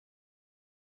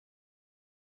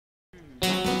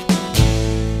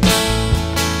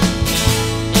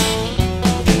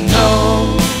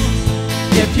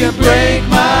you break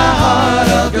my heart,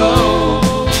 I'll go,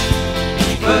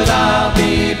 but I'll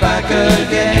be back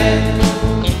again.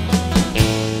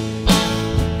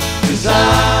 'Cause I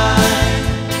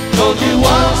told you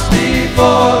once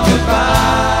before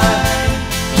goodbye,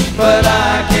 but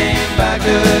I came back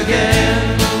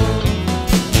again.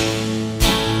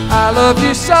 I love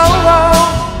you so wrong,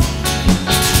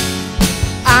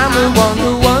 I'm the one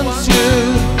who wants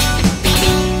you.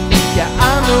 Yeah,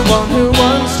 I'm the one who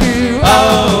wants you. Oh,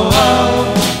 oh,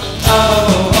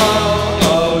 oh, oh,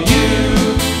 oh, you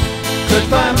could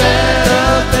find better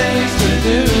things to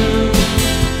do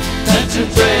than to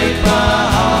break my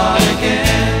heart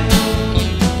again.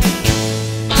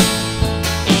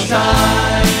 This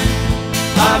time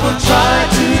I will try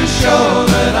to show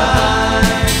that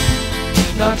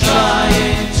I'm not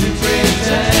trying to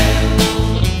pretend.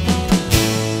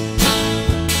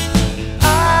 I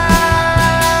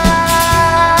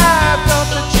thought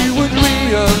that you would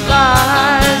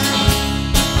realize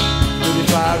that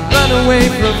if I run away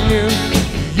from you,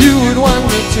 you would want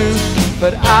me to.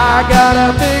 But I got a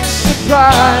big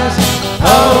surprise. Oh,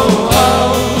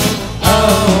 oh,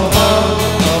 oh,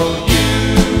 oh, oh, you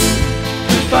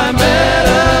could find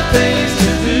better things to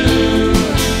do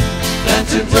than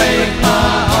to break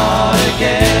my heart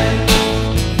again.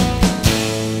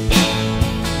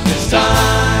 This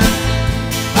time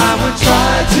I would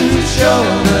try to show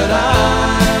that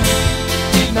I'm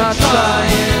not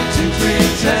trying to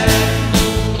pretend.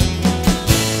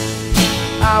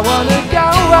 I wanna go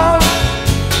on,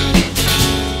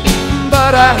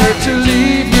 but I hate to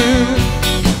leave you.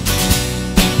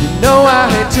 You know I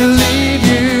hate to leave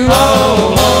you. Oh,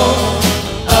 oh,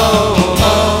 oh,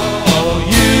 oh, oh,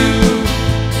 you.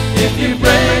 If you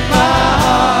break my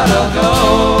heart, I'll go,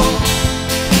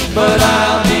 but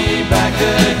I'll be back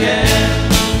again.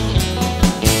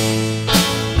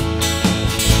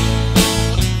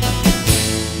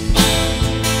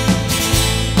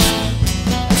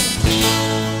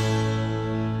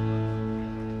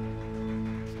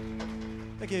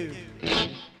 Thank you.